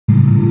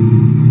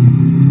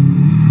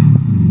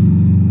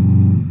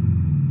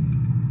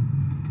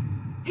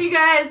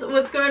Hey guys,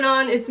 what's going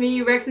on? It's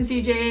me, Rex and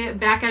CJ,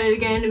 back at it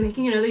again and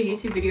making another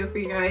YouTube video for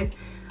you guys.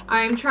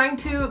 I'm trying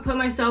to put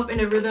myself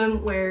in a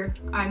rhythm where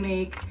I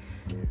make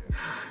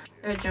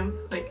that jump.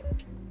 Like,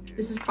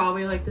 this is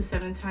probably like the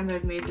 7th time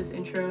I've made this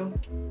intro.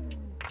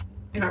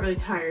 I got really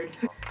tired.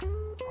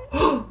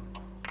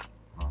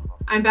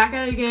 I'm back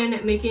at it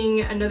again, making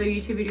another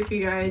YouTube video for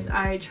you guys.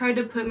 I tried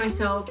to put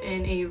myself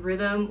in a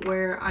rhythm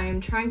where I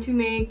am trying to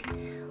make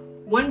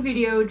one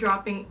video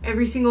dropping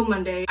every single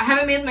Monday. I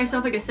haven't made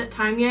myself like a set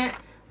time yet,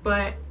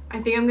 but I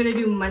think I'm gonna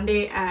do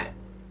Monday at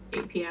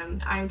 8 p.m.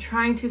 I'm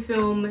trying to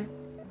film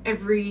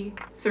every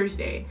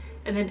Thursday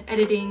and then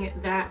editing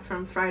that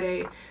from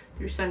Friday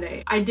through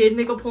Sunday. I did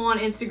make a poll on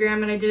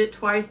Instagram and I did it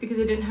twice because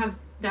I didn't have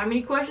that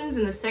many questions,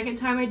 and the second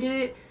time I did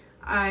it,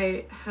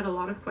 I had a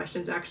lot of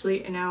questions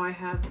actually, and now I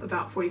have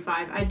about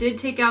 45. I did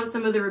take out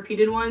some of the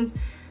repeated ones,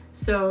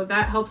 so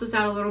that helps us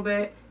out a little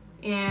bit,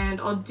 and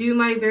I'll do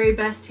my very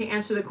best to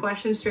answer the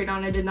questions straight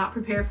on. I did not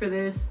prepare for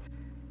this.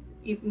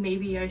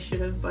 Maybe I should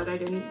have, but I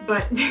didn't.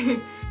 But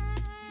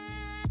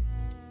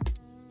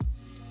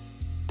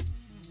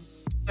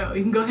so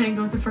you can go ahead and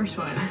go with the first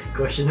one.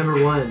 Question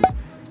number 1.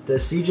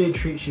 Does CJ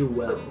treat you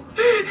well?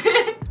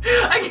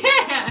 I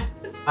can't!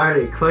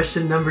 Alrighty,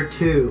 question number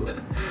 2.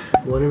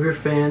 One of your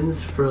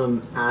fans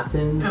from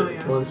Athens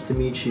wants to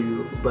meet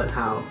you, but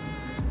how?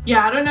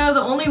 Yeah, I don't know.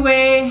 The only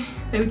way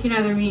that we can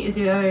either meet is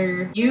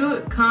either you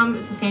come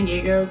to San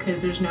Diego,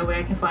 because there's no way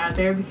I can fly out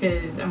there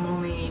because I'm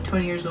only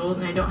 20 years old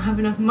and I don't have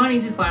enough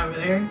money to fly over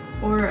there,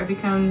 or I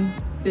become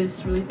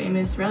this really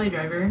famous rally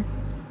driver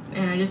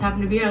and I just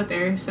happen to be out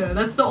there. So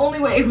that's the only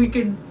way we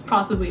could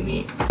possibly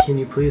meet. Can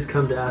you please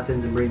come to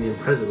Athens and bring the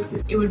Impreza with you?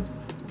 It would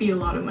be a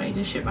lot of money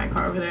to ship my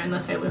car over there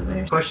unless I live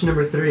there. Question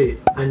number 3.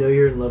 I know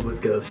you're in love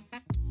with ghosts.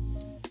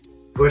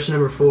 Question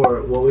number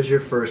 4. What was your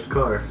first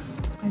car?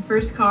 My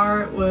first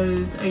car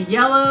was a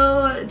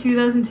yellow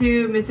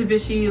 2002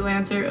 Mitsubishi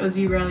Lancer OZ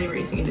Rally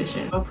Racing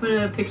Edition. I'll put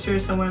a picture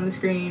somewhere on the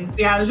screen.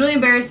 Yeah, it was really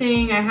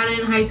embarrassing. I had it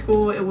in high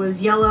school. It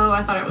was yellow.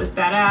 I thought it was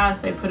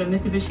badass. I put a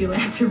Mitsubishi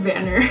Lancer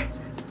banner.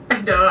 I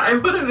know, I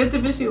put a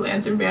Mitsubishi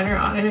Lancer banner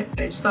on it.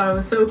 I just thought it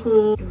was so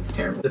cool. It was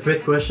terrible. The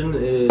 5th question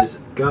is,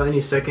 got any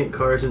second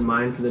cars in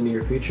mind for the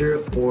near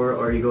future, or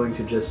are you going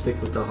to just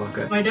stick with the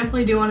Hawkeye? I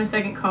definitely do want a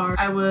second car.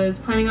 I was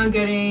planning on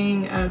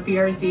getting a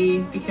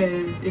BRZ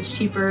because it's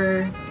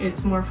cheaper,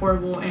 it's more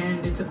affordable,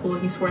 and it's a cool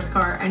looking sports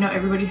car. I know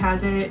everybody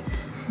has it,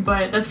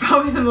 but that's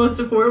probably the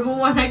most affordable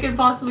one I could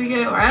possibly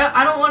get. Or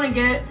I don't want to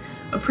get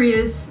a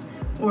Prius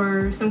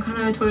or some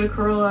kind of Toyota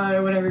Corolla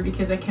or whatever,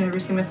 because I can't ever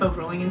see myself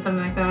rolling in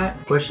something like that.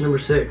 Question number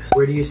 6.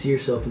 Where do you see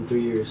yourself in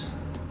 3 years?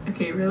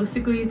 Okay,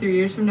 realistically, 3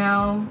 years from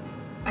now,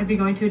 I'd be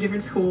going to a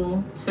different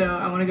school, so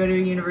I want to go to a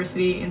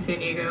university in San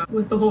Diego.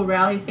 With the whole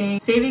rally thing,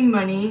 saving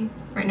money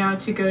right now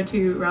to go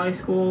to rally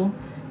school,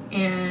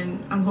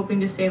 and I'm hoping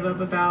to save up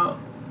about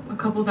a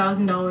couple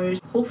 $1,000s.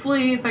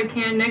 Hopefully if I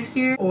can next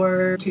year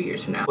or 2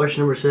 years from now.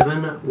 Question number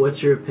 7.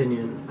 What's your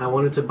opinion? I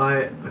wanted to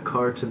buy a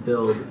car to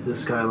build the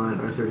Skyline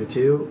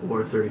R32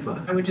 or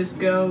 35. I would just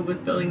go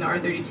with building the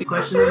R32.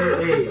 Question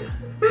number 8.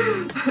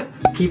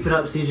 Keep it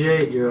up,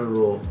 CJ. You're on a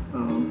roll.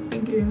 Oh,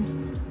 thank you.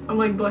 I'm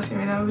like blushing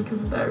right now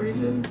because of that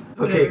reason.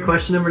 Okay,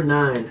 question number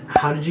 9.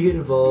 How did you get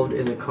involved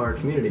in the car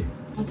community?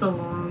 That's a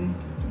long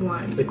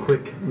one. The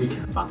quick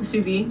recap. I bought the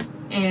Subi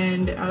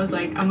and I was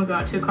like, I'm gonna go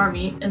out to a car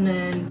meet, and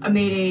then I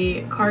made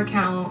a car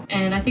account,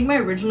 and I think my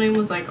original name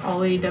was like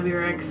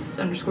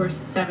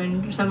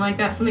OllieWRX_7 or something like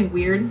that, something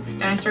weird.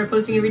 Then I started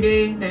posting every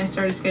day, then I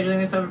started scheduling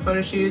myself for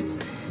photo shoots,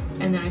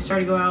 and then I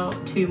started to go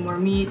out to more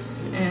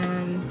meets,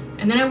 and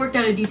then I worked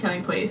at a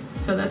detailing place,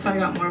 so that's how I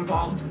got more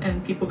involved,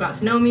 and people got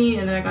to know me,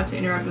 and then I got to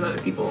interact with other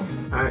people.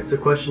 Alright, so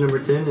question number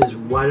 10 is,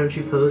 why don't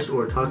you post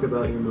or talk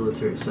about your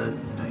military side?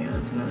 Oh yeah,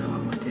 that's another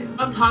long one too.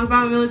 I'll talk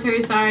about my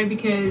military side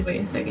because, wait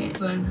a second,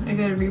 then I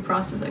gotta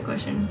reprocess that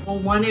question. Well,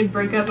 one, it'd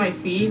break up my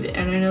feed,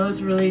 and I know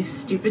it's really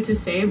stupid to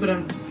say, but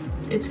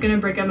it's gonna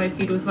break up my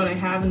feed with what I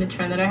have and the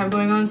trend that I have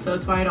going on, so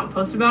that's why I don't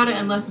post about it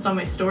unless it's on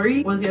my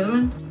story. What was the other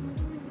one?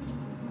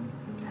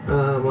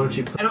 Why don't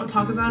you... I don't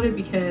talk about it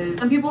because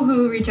some people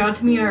who reach out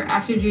to me are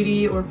active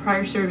duty or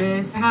prior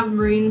service. I have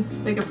Marines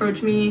like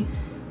approach me,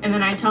 and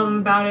then I tell them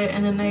about it,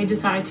 and then they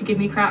decide to give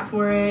me crap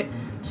for it.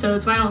 So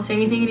that's why I don't say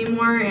anything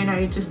anymore, and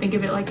I just think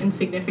of it like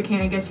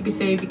insignificant, I guess you could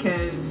say,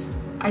 because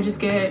I just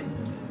get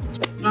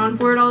shit on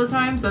for it all the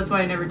time, so that's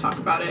why I never talk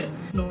about it.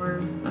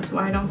 Nor that's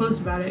why I don't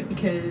post about it,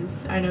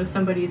 because I know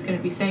somebody's gonna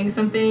be saying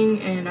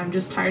something and I'm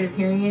just tired of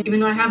hearing it.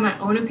 Even though I have my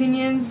own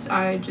opinions,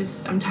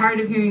 I'm tired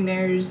of hearing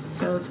theirs,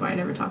 so that's why I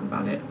never talk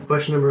about it.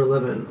 Question number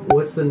 11.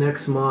 What's the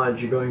next mod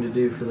you're going to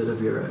do for the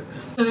WRX?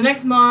 So the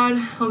next mod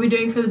I'll be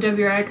doing for the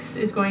WRX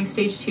is going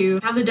stage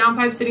 2. I have the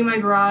downpipe sitting in my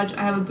garage,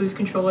 I have a boost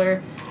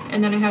controller,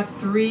 and then I have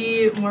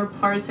 3 more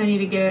parts I need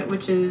to get,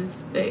 which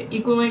is the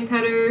equal length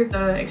header,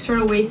 the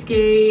external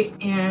wastegate,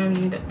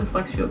 and the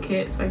flex fuel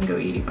kit, so I can go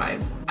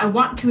 85. I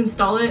want to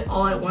install it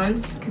all at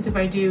once, because if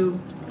I do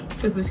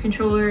the boost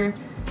controller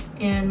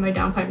and my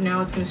downpipe now,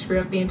 it's going to screw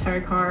up the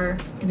entire car,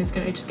 and it's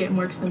going to just get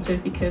more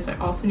expensive because I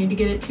also need to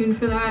get it tuned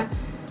for that.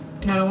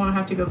 and I don't want to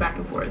have to go back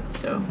and forth,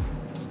 so.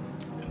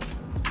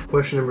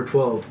 Question number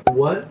 12.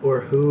 What or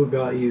who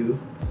got you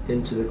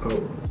into the car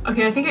world?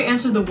 Okay, I think I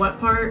answered the what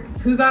part.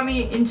 Who got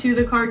me into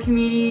the car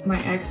community? My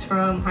ex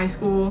from high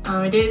school.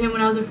 I dated him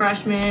when I was a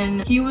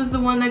freshman. He was the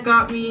one that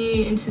got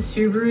me into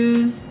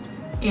Subarus.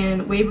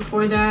 And way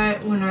before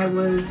that, when I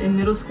was in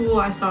middle school,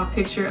 I saw a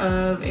picture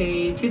of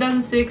a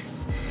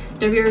 2006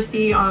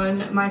 WRC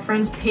on my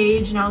friend's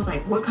page, and I was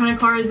like, what kind of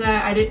car is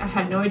that? I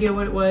had no idea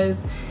what it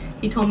was.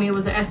 He told me it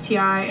was a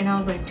STI, and I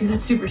was like, dude,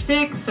 that's super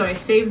sick. So I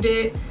saved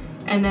it.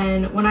 And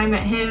then when I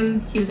met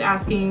him, he was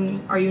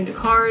asking, are you into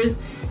cars?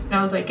 And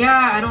I was like,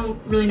 yeah, I don't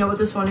really know what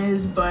this one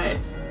is, but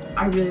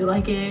I really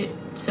like it.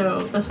 So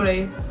that's what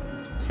I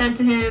sent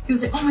to him. He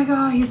was like, oh my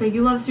god, he's like,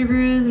 you love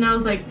Subarus? And I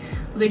was like,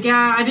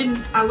 yeah,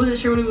 I wasn't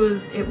sure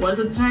what it was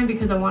at the time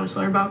because I wanted to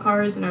learn about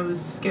cars and I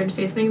was scared to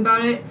say anything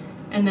about it.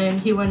 And then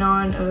he went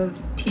on of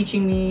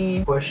teaching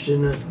me.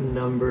 Question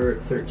number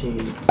 13.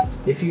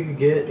 If you could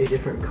get a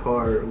different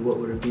car, what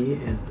would it be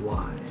and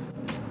why?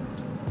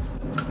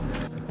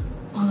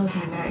 Oh, that's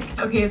my neck.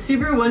 Okay, if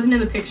Subaru wasn't in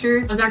the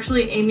picture, I was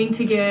actually aiming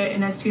to get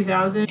an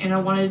S2000 and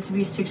I wanted it to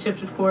be stick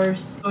shift, of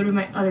course. That would be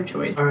my other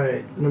choice.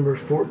 Alright, number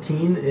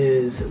 14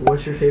 is,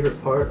 what's your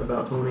favorite part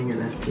about owning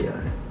an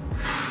STI?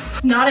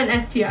 It's not an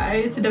STI,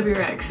 it's a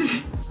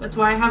WRX. That's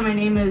why I have my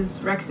name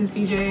as Rex and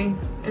CJ.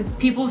 It's,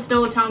 people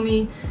still tell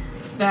me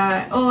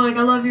that, oh, like,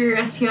 I love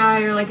your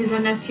STI, or like, is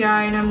that an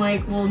STI? And I'm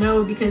like, well,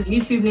 no, because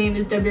YouTube name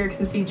is WRX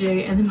and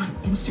CJ, and then my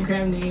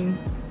Instagram name,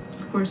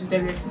 of course, is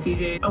WRX and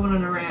CJ. I went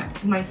on a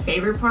rant. My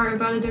favorite part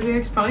about a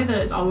WRX, probably that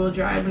it's all-wheel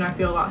drive and I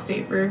feel a lot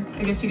safer,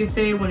 I guess you could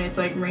say, when it's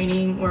like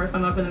raining or if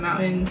I'm up in the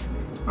mountains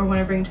or when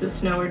I bring to the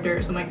snow or dirt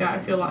or something like that. I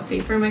feel a lot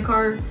safer in my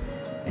car.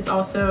 It's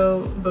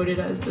also voted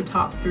as the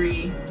top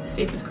 3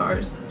 safest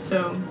cars,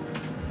 so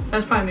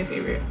that's probably my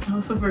favorite. I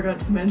also forgot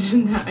to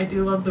mention that I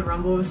do love the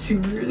rumble of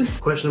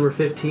Subarus. Question number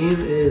 15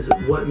 is,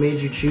 what made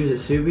you choose a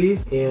Subi,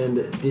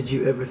 and did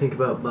you ever think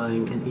about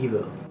buying an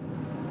Evo?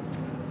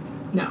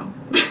 No.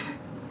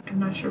 I'm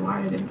not sure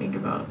why I didn't think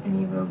about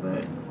an Evo,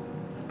 but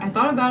I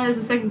thought about it as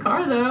a second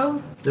car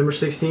though. Number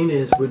 16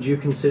 is, would you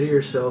consider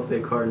yourself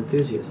a car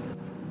enthusiast?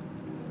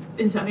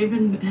 Is that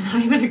even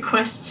a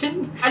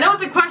question? I know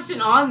it's a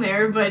question on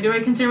there, but do I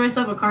consider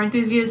myself a car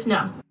enthusiast?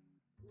 No.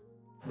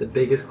 The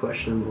biggest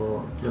question of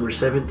all. Number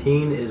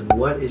 17 is,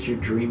 what is your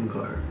dream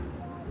car?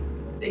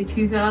 A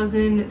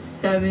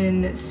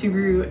 2007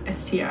 Subaru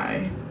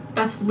STI.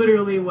 That's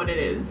literally what it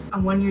is.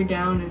 I'm 1 year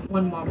down and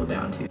 1 model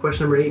down too.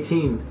 Question number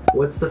 18.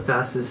 What's the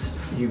fastest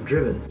you've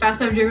driven?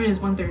 Fastest I've driven is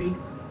 130.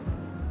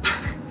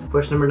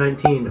 Question number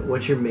 19.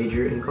 What's your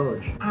major in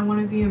college? I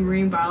want to be a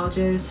marine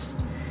biologist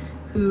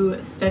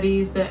who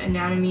studies the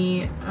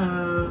anatomy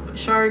of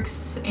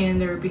sharks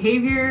and their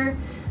behavior,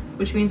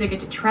 which means I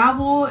get to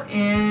travel,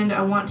 and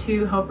I want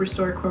to help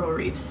restore coral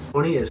reefs.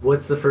 20 is,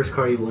 what's the first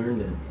car you learned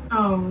in?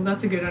 Oh,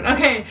 that's a good one.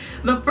 Okay,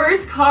 the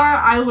first car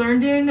I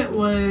learned in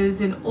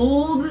was an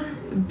old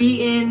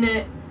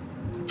beaten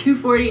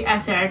 240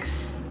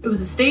 SX. It was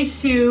a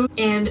stage 2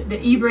 and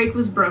the e-brake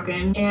was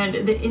broken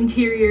and the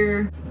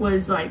interior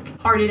was like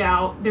parted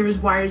out. There was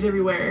wires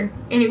everywhere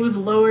and it was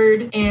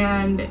lowered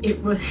and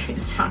it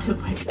sounded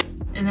like,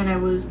 and then I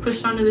was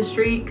pushed onto the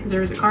street because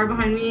there was a car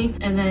behind me,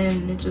 and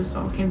then it just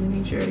all came to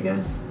nature, I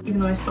guess. Even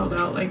though I stalled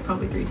out like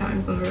probably 3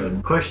 times on the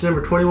road. Question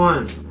number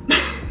 21.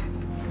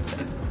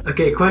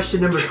 Okay, question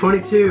number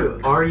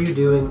 22. Are you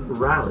doing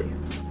rally?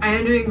 I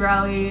am doing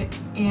rally,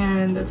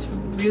 and that's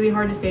really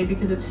hard to say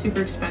because it's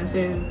super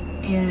expensive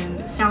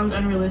and sounds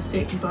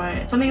unrealistic,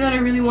 but something that I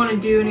really want to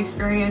do and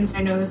experience.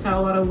 I noticed how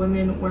a lot of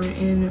women were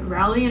in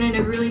rally, and I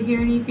never really hear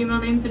any female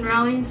names in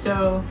rally,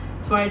 so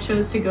that's why I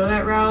chose to go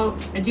that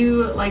route. I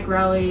do like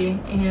rally,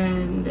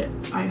 and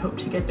I hope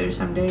to get there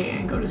someday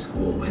and go to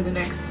school in the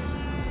next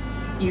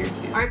year or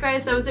 2. Alright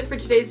guys, that was it for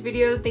today's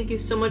video. Thank you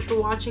so much for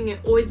watching. It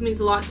always means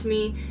a lot to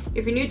me.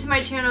 If you're new to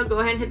my channel, go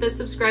ahead and hit the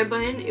subscribe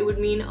button. It would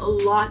mean a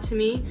lot to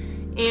me.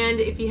 And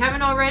if you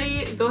haven't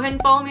already, go ahead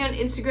and follow me on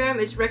Instagram.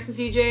 It's Rex and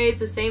CJ.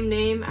 It's the same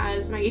name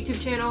as my YouTube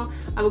channel.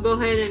 I will go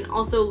ahead and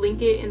also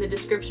link it in the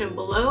description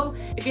below.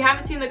 If you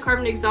haven't seen the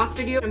Carven Exhaust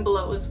video, and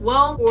below as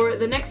well. For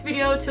the next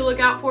video to look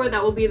out for,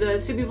 that will be the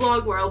Subi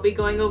vlog, where I'll be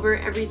going over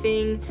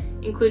everything,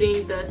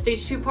 including the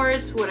stage 2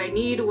 parts, what I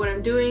need, what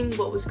I'm doing,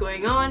 what was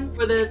going on.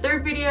 For the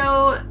third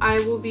video,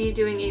 I will be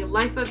doing a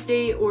life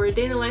update or a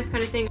day in the life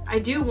kind of thing. I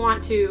do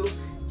want to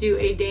do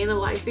a day in the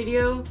life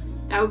video.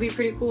 That would be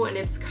pretty cool, and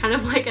it's kind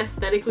of like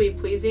aesthetically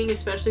pleasing,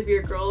 especially if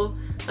you're a girl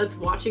that's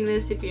watching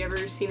this, if you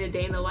ever seen a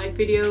day in the life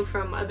video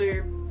from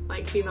other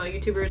like female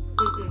YouTubers.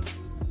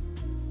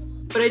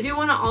 But I do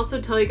want to also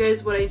tell you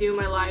guys what I do in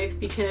my life,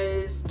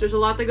 because there's a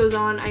lot that goes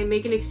on. I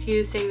make an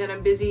excuse saying that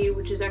I'm busy,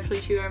 which is actually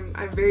true.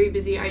 I'm very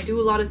busy. I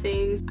do a lot of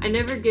things. I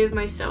never give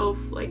myself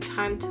like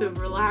time to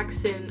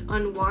relax and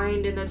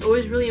unwind, and that's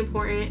always really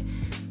important.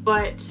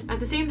 But at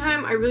the same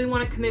time, I really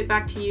want to commit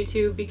back to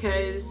YouTube,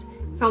 because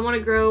if If I want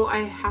to grow, I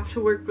have to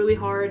work really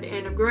hard,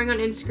 and I'm growing on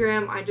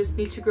Instagram. I just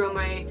need to grow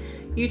my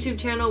YouTube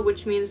channel,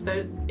 which means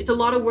that it's a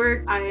lot of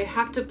work. I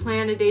have to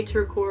plan a day to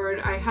record.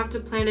 I have to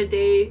plan a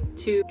day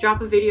to drop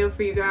a video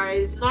for you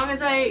guys. As long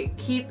as I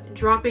keep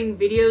dropping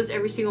videos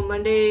every single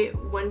Monday,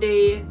 one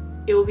day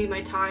it will be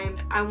my time.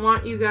 I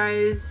want you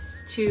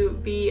guys to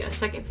be a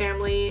second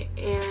family,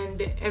 and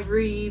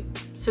every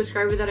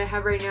subscriber that I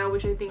have right now,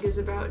 which I think is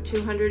about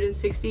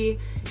 260,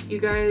 you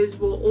guys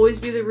will always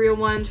be the real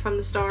ones from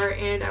the start,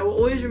 and I will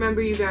always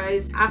remember you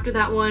guys. After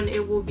that one,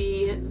 it will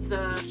be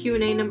the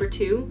Q&A number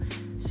 2.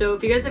 So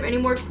if you guys have any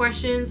more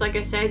questions, like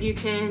I said, you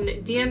can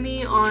DM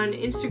me on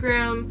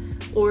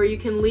Instagram, or you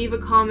can leave a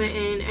comment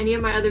in any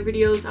of my other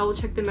videos. I will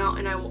check them out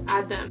and I will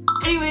add them.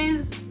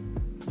 Anyways,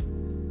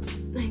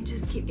 I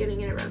just keep getting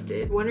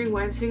interrupted. Wondering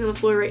why I'm sitting on the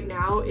floor right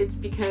now? It's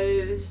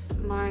because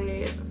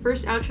my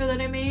first outro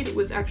that I made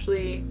was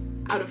actually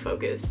out of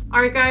focus.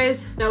 Alright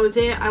guys, that was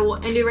it. I will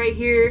end it right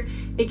here.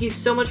 Thank you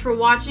so much for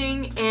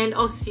watching, and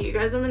I'll see you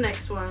guys on the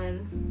next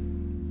one.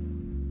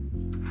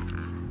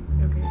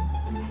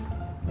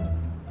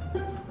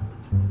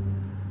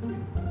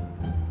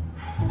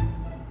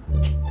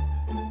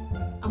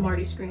 I'm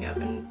already screwing up,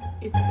 and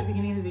it's the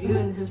beginning of the video,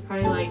 and this is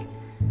probably like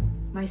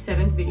my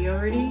 7th video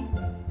already,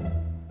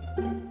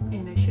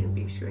 and I shouldn't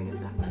be screwing up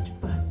that much,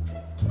 but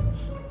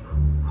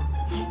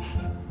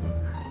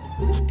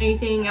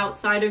anything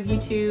outside of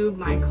YouTube,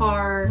 my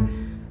car,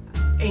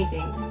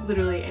 anything,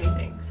 literally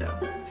anything, so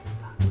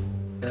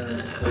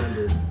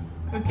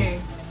okay,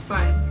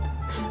 fine.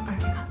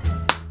 Alright, I got this.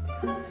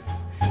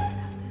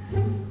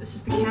 It's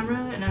just the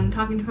camera, and I'm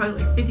talking to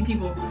probably like 50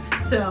 people,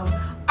 so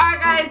alright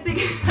guys, see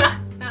you.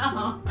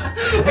 No,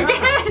 I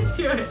can't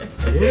do it.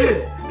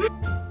 Yeah.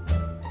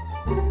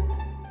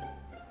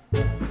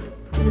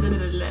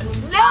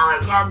 No, I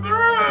can't do it. I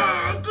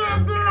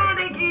can't do it. I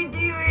can't do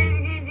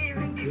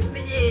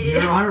it.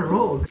 You're on a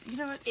roll. You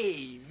know what?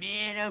 Hey,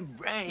 man, I'm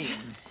Brian.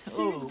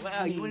 Oh,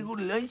 wow, you want to go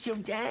to lunch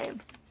sometime?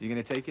 You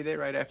gonna take you there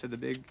right after the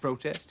big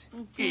protest?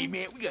 Hey,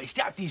 man, we gotta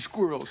stop these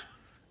squirrels.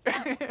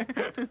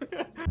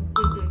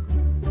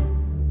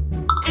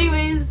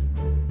 Anyways,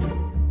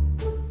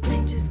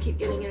 I just keep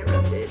getting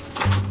interrupted.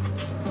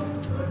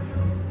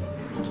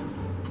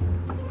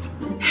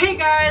 Hey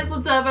guys,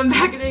 what's up? I'm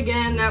back at it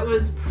again. That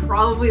was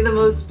probably the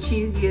most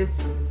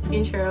cheesiest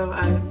intro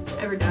I've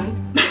ever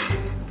done.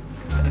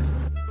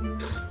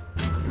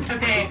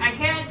 Okay, I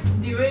can't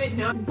do it.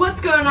 No.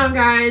 What's going on,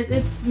 guys?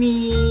 It's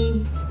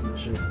me.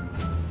 Sure.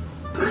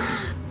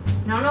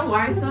 I don't know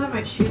why I still have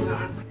my shoes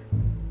on.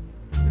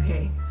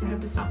 Okay, so I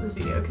have to stop this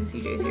video because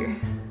CJ's here.